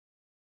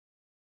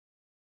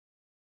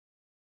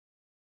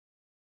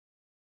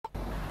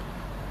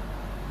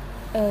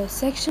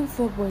Section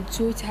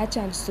 4.2 يتحكي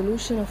عن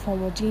solution of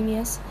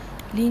homogeneous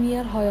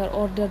linear higher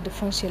order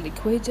differential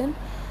equation.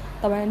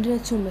 طبعا عندنا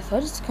two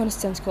methods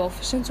constant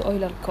coefficient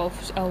و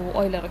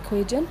Euler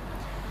equation.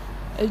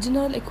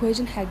 الجنرال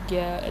equation حق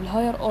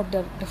higher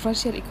order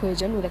differential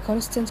equation with a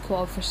constant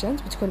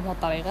coefficient بتكون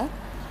بهالطريقة،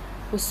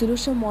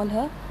 والسولوشن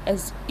مالها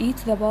as e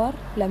to the power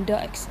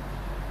lambda x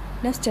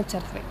نفس chapter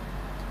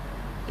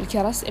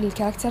 3.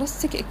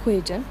 الكاركترستيك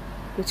equation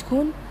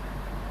بتكون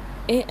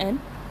an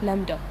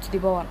lambda to the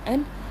power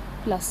n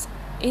plus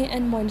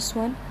an minus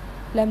 1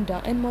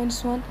 lambda n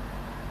minus 1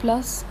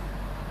 plus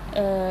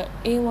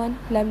a1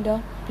 lambda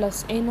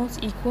plus a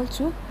naught equal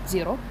to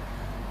 0.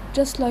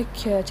 Just like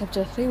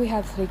chapter 3 we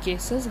have three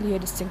cases اللي هي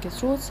distinct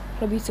roots,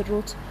 repeated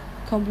root,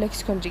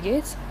 complex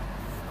conjugate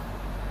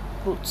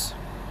roots.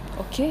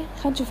 اوكي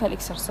خلينا نشوف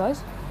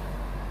هالاكسرسايز.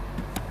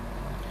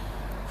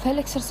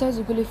 فهالاكسرسايز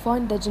يقول لي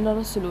find the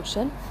general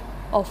solution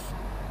of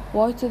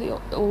y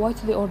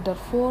to the order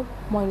 4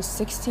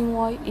 minus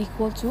 16y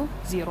equal to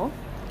 0.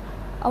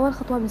 أول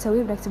خطوة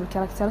بنسويها بنكتب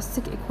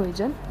الكاركترستيك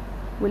equation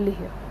واللي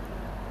هي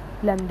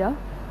lambda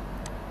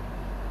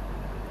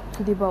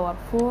to the power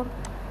 4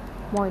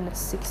 minus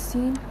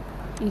 16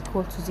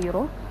 equal to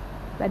 0.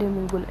 بعدين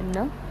بنقول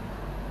إنه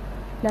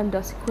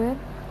lambda square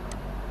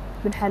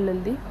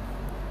بنحلل دي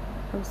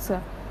بتصير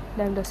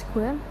lambda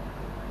square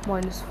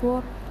minus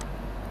 4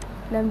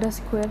 lambda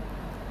square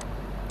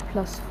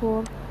plus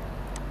 4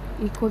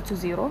 equal to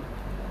 0.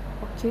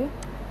 اوكي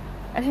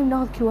الحين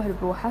بناخذ كل واحد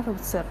بروحه،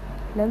 فبتصير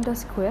lambda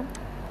square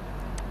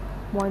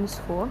minus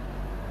 4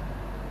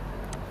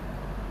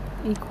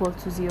 equal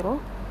to 0.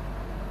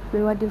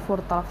 بنودي الفور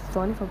الطرف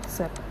الثاني،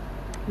 فبتصير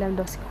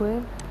lambda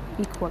square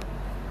equal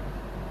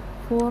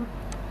 4.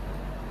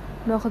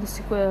 بناخذ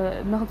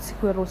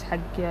السكوير روت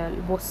حق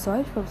البوث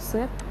سايد،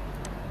 فبتصير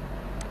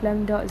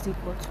lambda is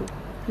equal to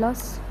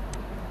plus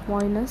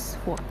minus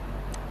 4.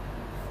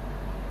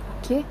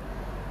 اوكي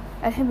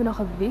الحين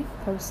بناخذ ذي،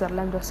 فبصير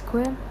lambda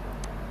square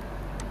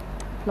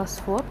plus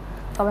 4.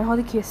 طبعا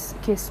هذه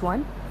كيس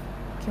 1.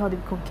 اوكي هذه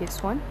بيكون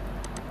كيس 1،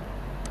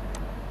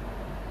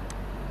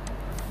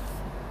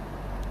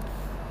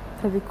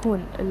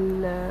 فبيكون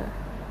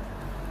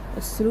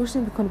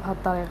السولوشن بيكون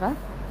بهالطريقة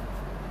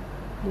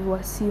اللي هو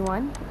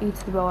C1 e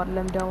to the power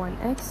lambda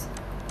 1x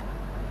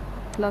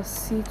plus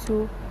C2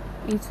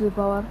 e to the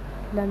power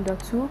lambda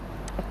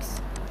 2x.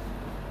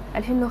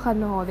 الحين لو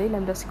أخذنا هذي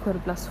lambda square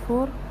plus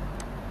 4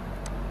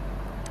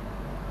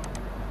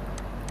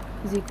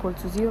 is equal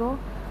to 0.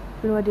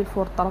 بنودي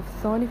الفور الطرف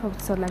الثاني،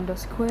 فبتصير lambda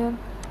square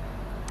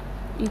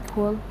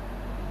equal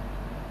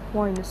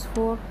minus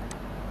 4.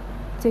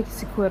 take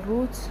square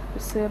root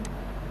بصير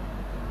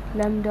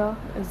lambda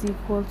is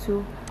equal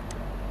to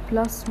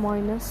plus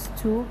minus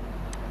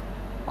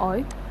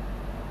 2i.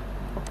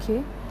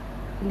 اوكي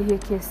اللي هي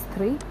كيس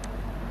 3.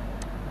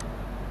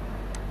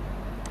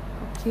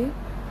 اوكي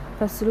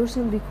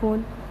فالسولوشن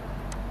بيكون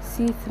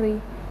C3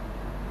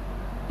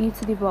 e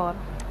to the power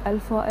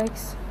alpha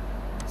x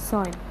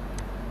sin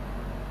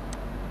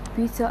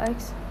beta x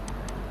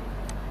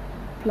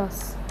plus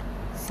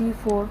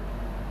C4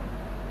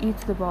 e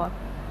to the power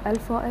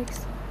alpha x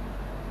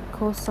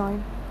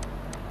cosine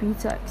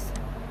beta x.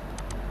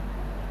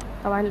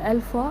 طبعا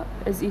الألفا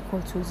is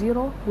equal to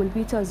 0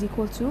 والبيتا is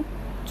equal to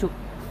 2.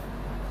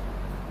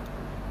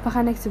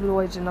 فخلنا نكتب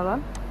الواي جنرال.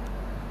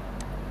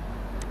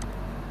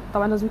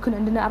 طبعا لازم يكون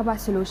عندنا 4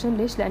 سولوشن.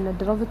 ليش؟ لأن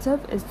الديريفاتيف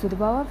is to the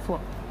power 4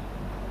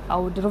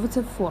 أو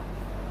الديريفاتيف 4.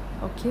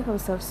 أوكي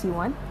فبصير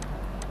C1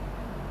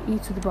 e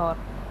to the power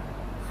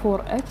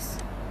 4x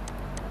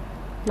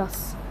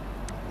plus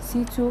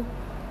C2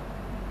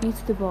 e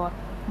to the power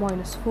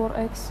minus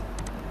 4x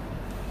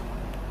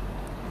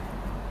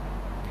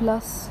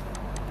plus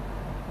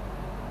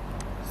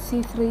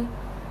C3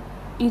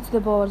 e to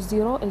the power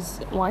 0 is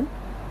 1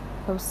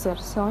 فبصير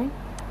sin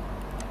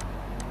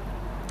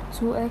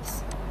 2x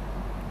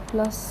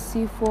plus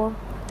C4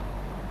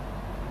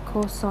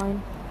 cosine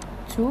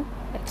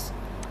 2x.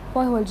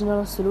 وهو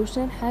الجنرال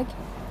سولوشن حق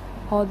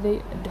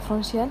هذه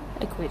الديفرنشيال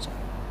equation.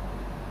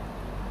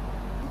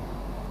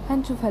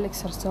 هنشوف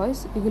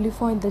هالاكسرسايز. يقول لي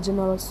find the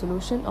general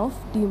solution of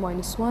d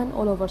minus 1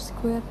 all over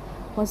square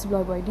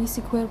multiplied by d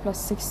square plus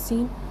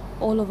 16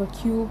 all over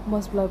cube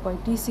multiplied by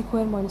d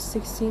square minus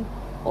 16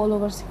 all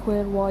over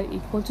square y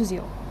equal to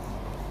 0.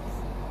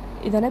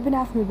 إذا نبي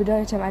نعرف من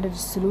البداية كم عدد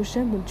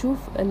السولوشن بنشوف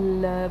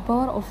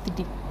الباور of the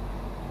d.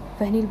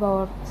 فهني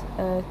الباور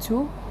 2،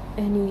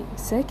 هني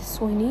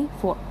 6 وهني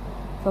 4،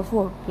 ف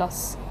 4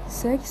 plus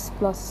 6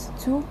 plus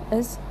 2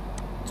 is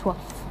 12.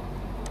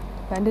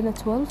 فعندنا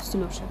 12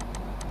 solution.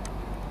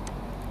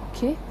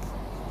 اوكي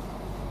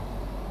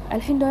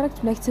الحين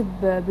دايركت بنكتب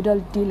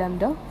بدال دي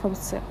لامدا،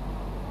 فبتصير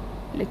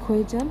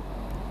الإكويجن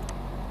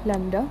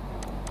lambda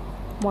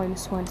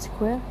minus 1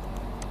 square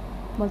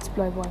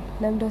multiplied by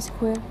lambda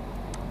square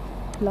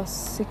plus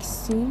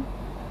 16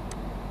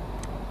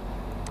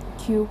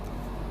 cube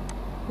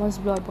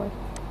multiplied by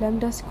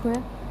lambda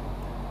square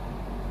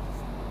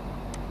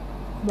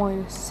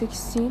minus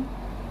 16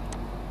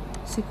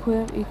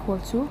 square equal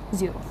to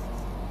 0.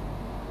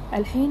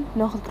 الحين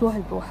ناخذ كل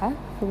واحد بروحه،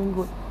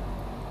 فبنقول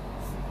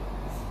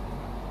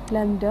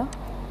لامدا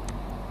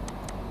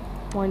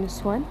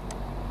minus 1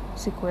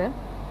 square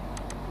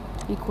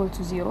equal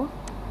to 0.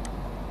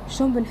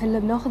 شلون بنحله؟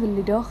 بناخذ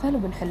اللي داخل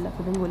وبنحله،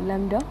 فبنقول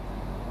لامدا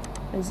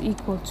is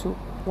equal to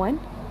 1.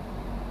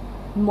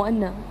 بما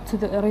أنه to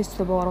the raised to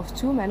the power of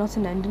 2 معناته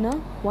أن عندنا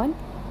 1.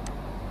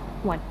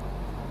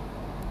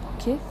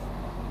 أوكي،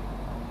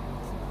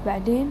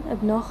 بعدين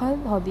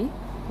بناخذ هذه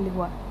اللي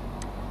هو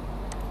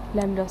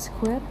لامدا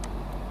سكوير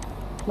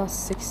plus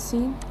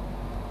 16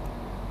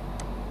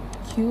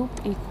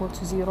 cube equal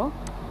to 0.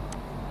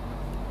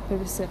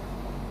 فبصير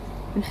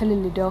بنحل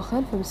اللي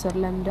داخل، فبصير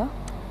لامدا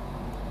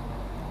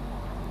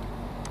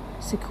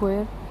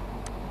سكوير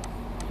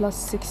plus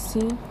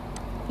 16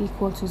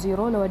 equal to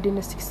 0. لو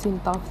ودينا 16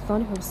 الطرف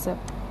الثاني فبصير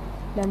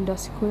لامدا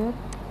سكوير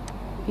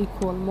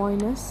equal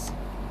minus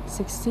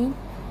 16.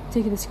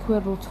 take the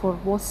square root for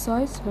both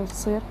sides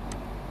فبتصير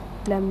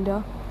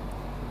لامدا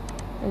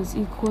is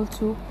equal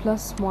to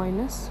plus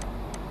minus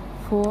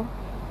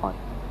 4i.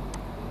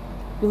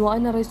 بما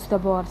أن raised to the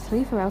power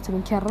 3 فمعناته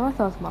بنكررها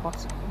 3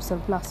 مرات، بصير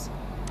plus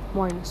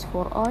minus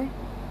 4i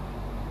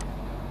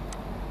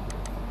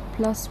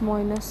plus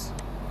minus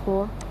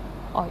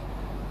 4i.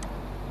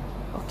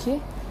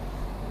 أوكي،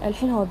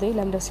 الحين هذي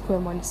لامدا سكوير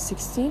minus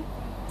 16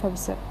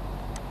 فبصير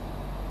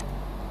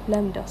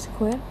لامدا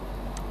سكوير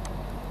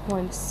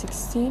minus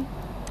 16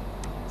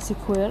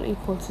 سكوير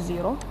equal to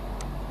 0.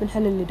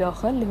 بنحل اللي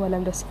داخل اللي هو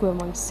لامدا سكوير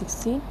minus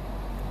 16،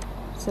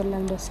 بصير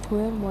لامدا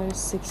سكوير minus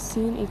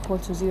 16 equal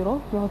to 0.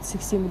 ناخذ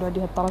 16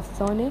 بنوديها الطرف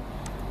الثاني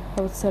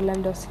فبتصير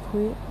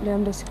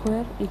لامدا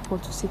سكوير equal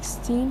to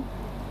 16.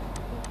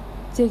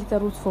 take the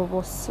root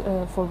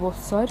for both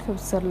sides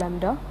فبتصير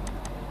لامدا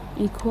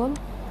equal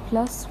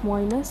plus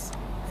minus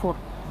 4.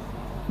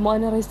 بما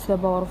أنا raised to the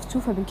power of 2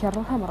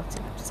 فبنكررها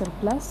مرتين، بتصير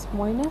plus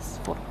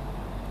minus 4.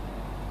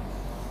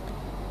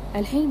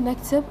 الحين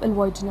نكتب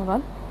الواي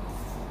جنرال،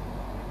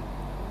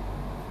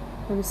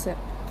 فبصير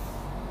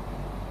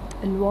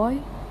الواي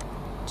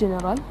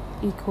جنرال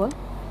equal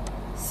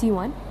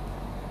C1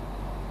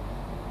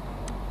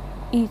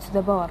 e to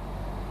the power،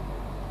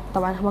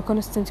 طبعا هما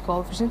constant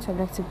coefficient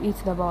فبنكتب e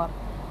to the power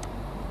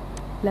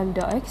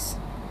lambda x.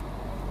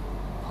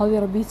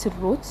 هذه repeat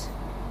الروت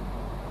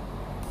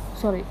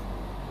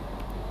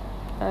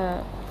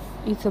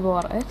e to the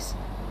power x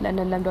لأن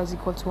اللامدا is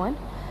equal to 1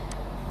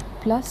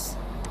 plus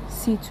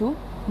C2.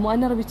 بما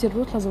أن repeat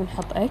الروت لازم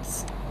نحط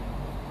x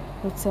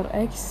وتصير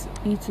x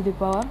e to the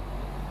power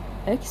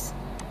x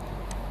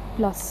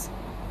plus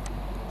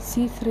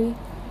C3.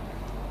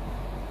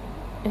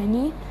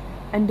 هني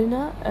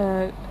عندنا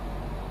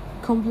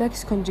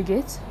complex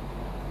conjugate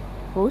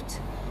root،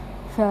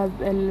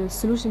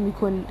 فالسولوشن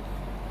بيكون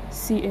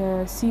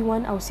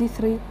C1 أو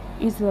C3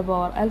 e to the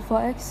power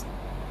alpha x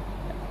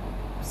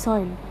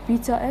sin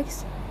beta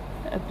x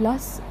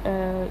plus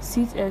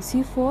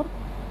C4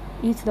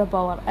 e to the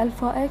power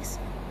alpha x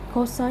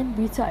cosine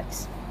beta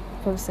x.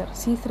 فبصير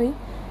C3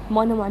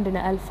 ما أنه ما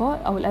عندنا ألفا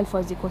أو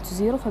الألفا is equal to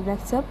 0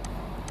 فبنكتب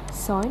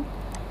sin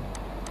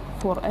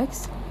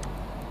 4x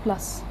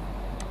plus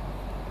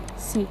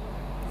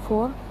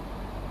C4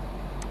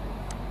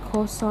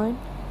 cosine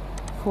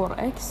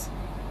 4x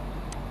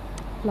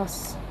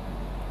plus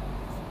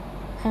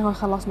الحين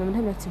خلصنا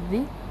منها بنكتب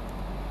ذي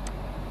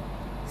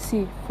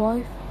C5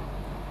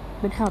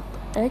 بنحط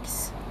x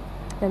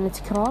لأن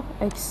تكرار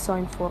x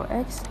sin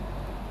 4x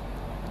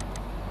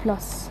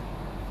plus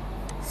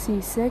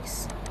C6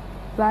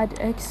 بعد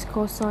x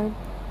cosine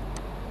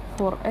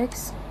 4x.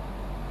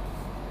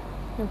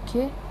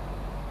 اوكي،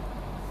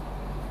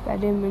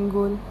 بعدين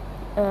بنقول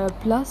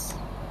plus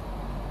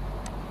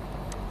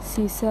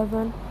C7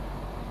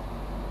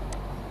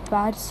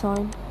 بعد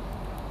sin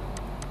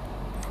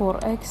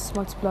 4x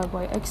multiplied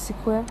by x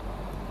square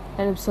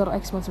يعني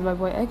بصير x multiplied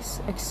by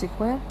x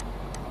square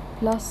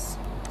plus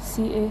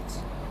C8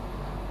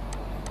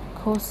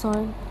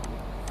 cosine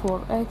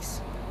 4x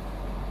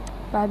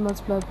بعد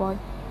multiplied by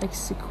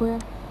x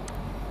square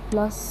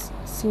plus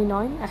C9.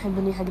 الحين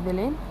بني حق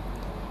ذلين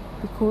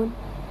بيكون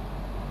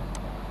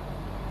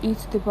e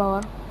to the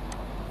power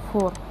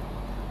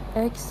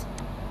 4x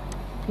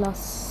plus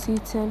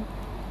C10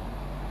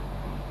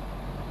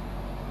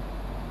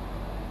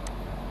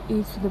 e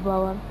to the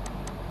power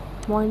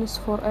minus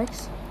 4x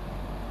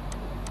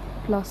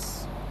plus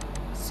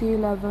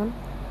C11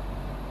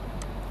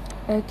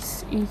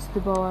 x e to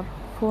the power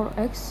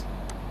 4x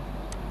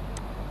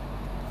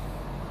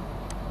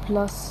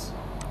plus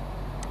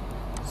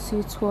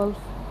C12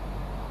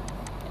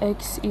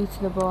 x e to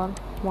the power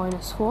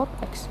minus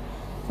 4x.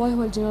 وهي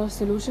هو الجنرال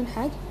سولوشن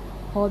حق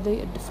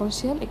هذه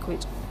الديفرنشيال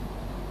equation.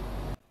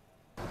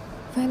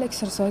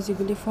 فهالاكسرسايز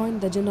يقول لي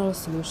find the general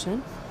solution،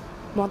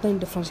 معطيني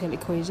differential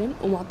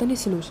equation ومعطيني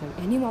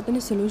solution. هني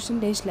معطيني solution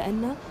ليش؟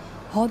 لأن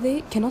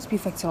هذه cannot be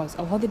factorized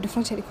أو هذه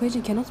differential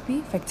equation cannot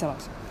be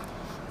factorized.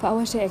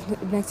 فأول شيء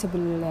بنكتب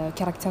ال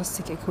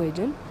characteristic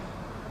equation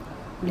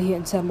اللي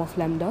هي in term of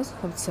lambdas،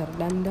 فبتصير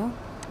lambda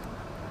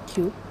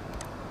cube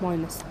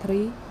minus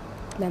 3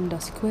 lambda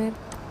square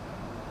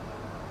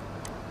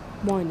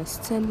minus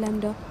 10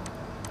 لامدا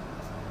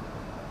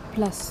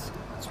plus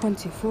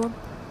 24.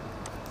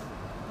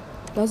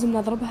 لازم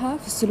نضربها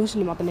في السولوشن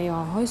اللي معطينا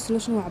اياها. هاي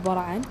السولوشن هو عبارة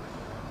عن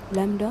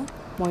لامدا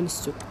minus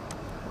 2.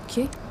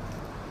 اوكي،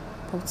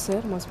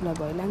 فبتصير multiply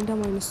by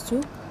لامدا minus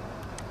 2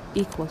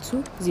 equal to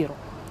 0.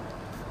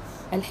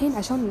 الحين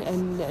عشان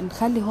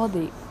نخلي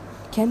هذه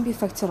can be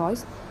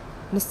factorized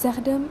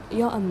نستخدم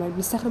يا اما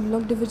بنستخدم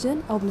long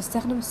division او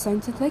بنستخدم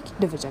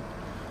scientific division.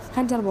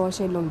 خلينا نجرب اول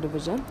شيء long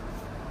division.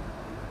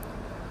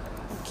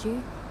 اوكي،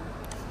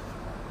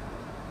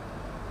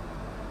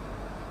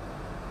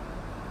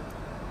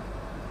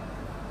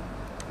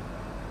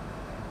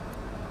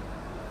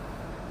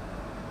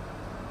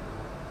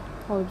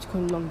 هذا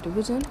بتكون long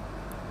division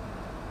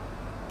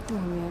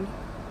يعني.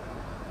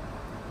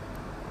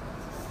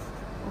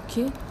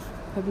 اوكي،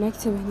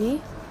 فبنكتب هني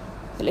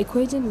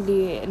الايكويجن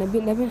اللي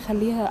نبي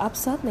نخليها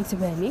ابسط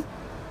نكتبها هني،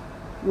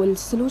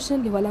 والسولوشن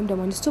اللي هو لامدا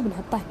minus 2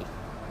 بنحطه هني.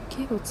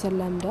 اوكي، فبتصير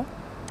لامدا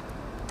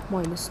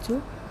minus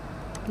 2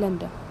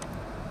 لامدا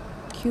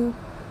كيوب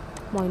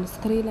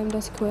minus 3 لامدا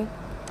سكوير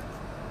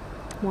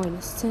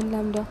minus 10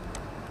 لامدا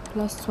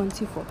plus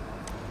 24.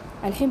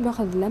 الحين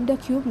بناخذ اللامدا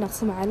كيوب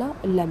نقسمها على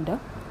اللامدا،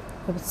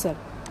 فبتصير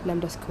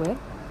لامدا سكوير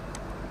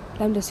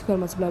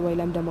multiply by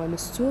لامدا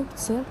minus 2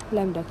 بتصير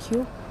لامدا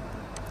كيوب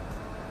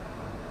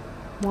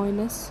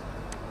minus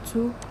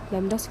 2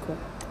 لامدا سكوير.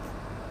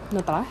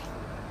 نطرح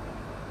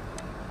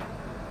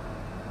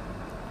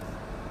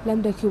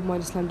لامدا كيوب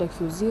minus لامدا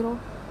كيوب 0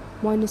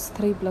 minus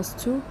 3 plus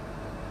 2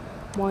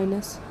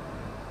 minus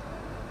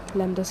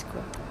لامدا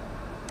سكوير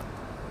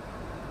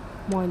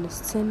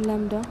minus 10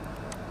 لامدا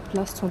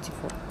plus 24.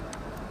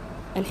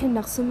 الحين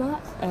نقسمها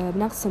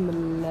بنقسم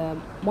ال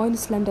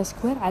minus لامدا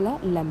سكوير على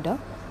اللامدا،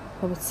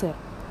 فبتصير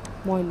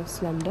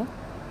minus لامدا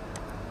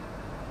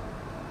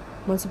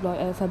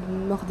multiply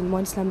فبناخذ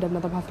الماينس لامدا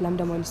بنضربها في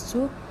لامدا minus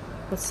 2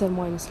 بتصير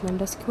minus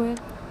لامدا سكوير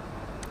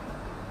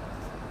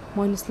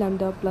minus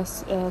لامدا plus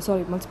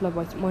multiply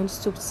by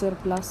minus 2 بتصير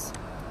plus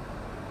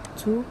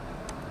 2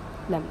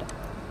 لامدا.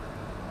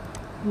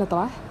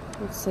 نطرح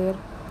وتصير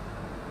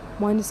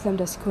minus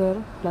لامدا سكوير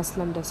plus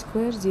لامدا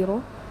سكوير 0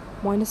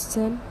 minus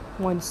 10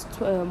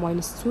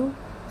 minus 2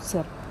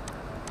 بتصير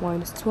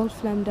minus 12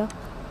 لامدا.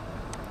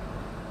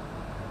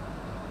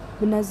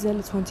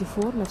 بننزل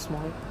 24 نفس ما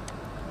هي.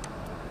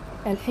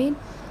 الحين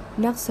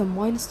نقسم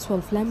minus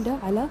 12 لامدا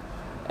على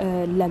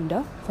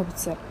اللامدا،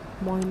 فبتصير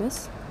minus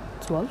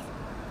 12.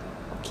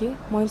 اوكي،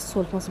 minus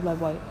 12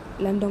 multiply by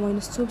لامدا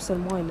minus 2 بتصير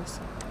minus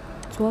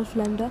 12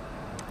 لامدا،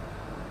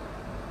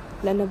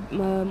 لأن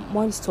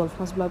minus 12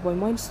 multiply by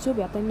minus 2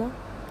 بيعطينا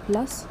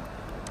plus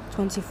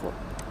 24.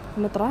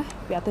 نطرح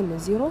بيعطينا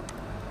 0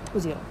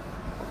 و0.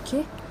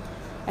 اوكي،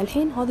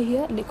 الحين هذه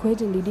هي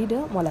الايكويجن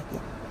الجديدة مالتنا.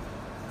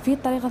 في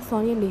الطريقة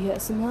الثانية اللي هي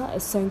اسمها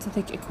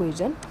scientific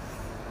equation،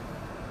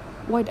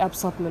 وايد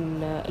أبسط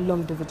من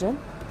اللونج ديفيجن.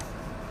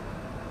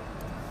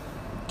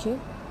 اوكي،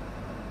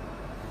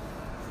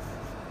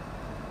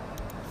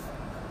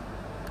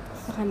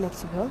 خلينا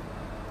نكتبها.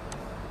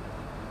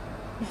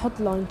 نحط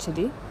لاين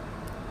كذي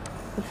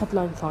ونحط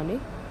لاين ثاني.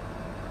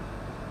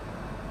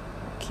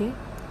 اوكي،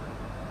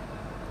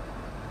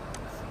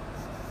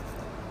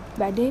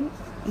 بعدين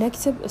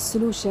نكتب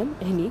السولوشن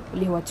هني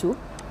اللي هو 2،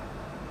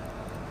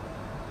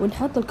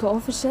 ونحط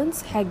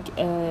الكوفيشنتس حق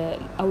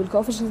او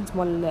الكوفيشنت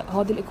مال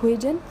هذه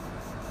الايكويجن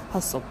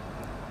هالصب.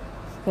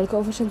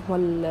 فالكوفيشنت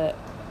مال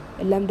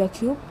اللامدا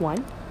كيوب 1،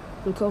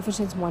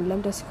 والكوفيشنت مال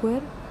اللامدا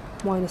سكوير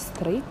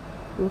minus 3،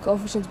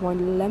 والكوفيشنت مال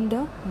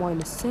اللامدا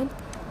minus 10،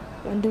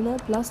 وعندنا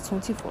plus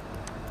 24.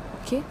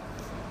 اوكي،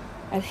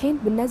 الحين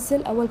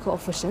بننزل اول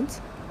كوفيشنت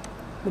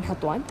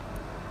بنحط 1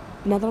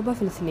 بنضربه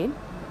في الاثنين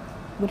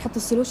بنحط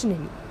السولوشن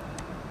هنا،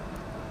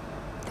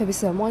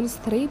 فبيصير minus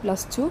 3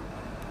 plus 2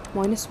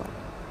 minus 1.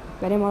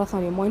 بعدين مرة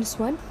ثانية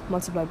minus 1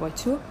 multiply by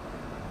 2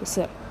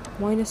 يصير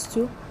minus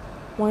 2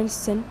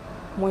 minus 10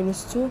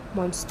 minus 2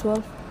 minus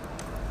 12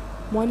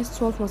 minus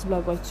 12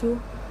 multiply by 2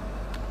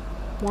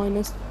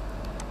 minus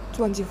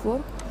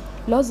 24.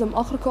 لازم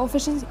آخر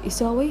coefficient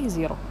يساوي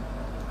 0.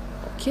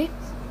 اوكي،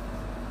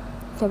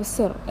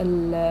 فبصير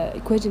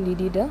الايكويجن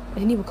الجديدة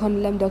هني مكان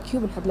اللامدا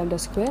كيوب بنحط لامدا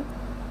سكوير،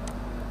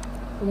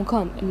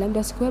 ومكان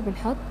اللامدا سكوير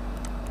بنحط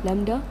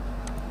لامدا،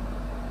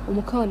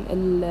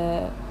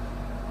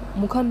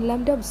 ومكان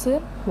اللامدا بصير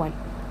 1،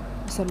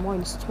 بصير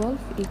minus 12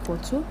 equal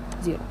to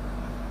 0.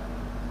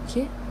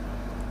 اوكي،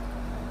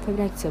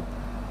 فبنكتب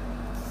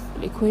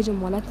الايكويجن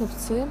مالتنا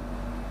بتصير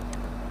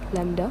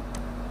لامدا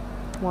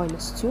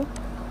minus 2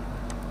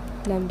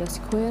 لامدا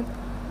سكوير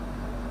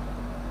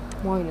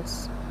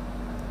minus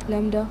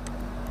لامدا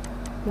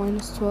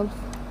minus 12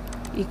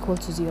 equal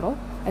to 0.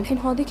 الحين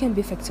هذه كان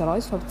بي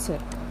factorize، فبتصير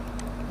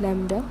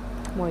لامدا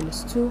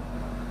minus 2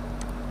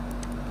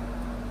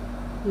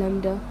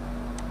 لامدا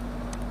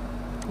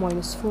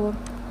minus 4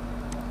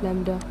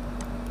 لامدا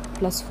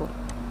plus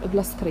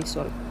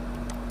 3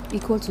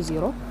 equal to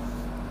 0.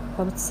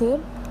 فبتصير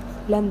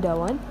لامدا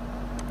 1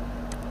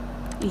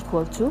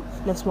 equal to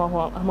نفس ما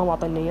هو هم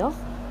معطينا اياه،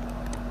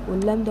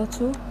 واللامدا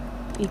 2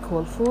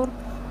 equal 4،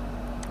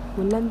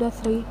 واللامدا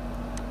 3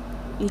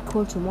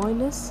 equal to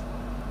minus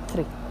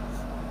 3.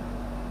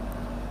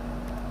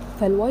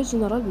 فالواي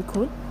جنرال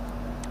بيكون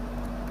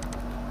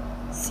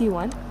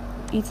C1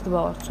 e to the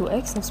power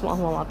 2x نفس ما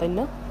هو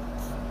معطينا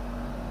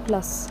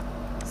plus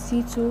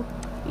C2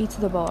 e to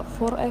the power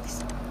 4x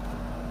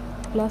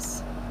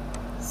plus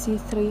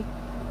C3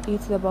 e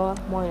to the power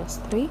minus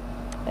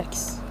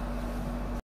 3x.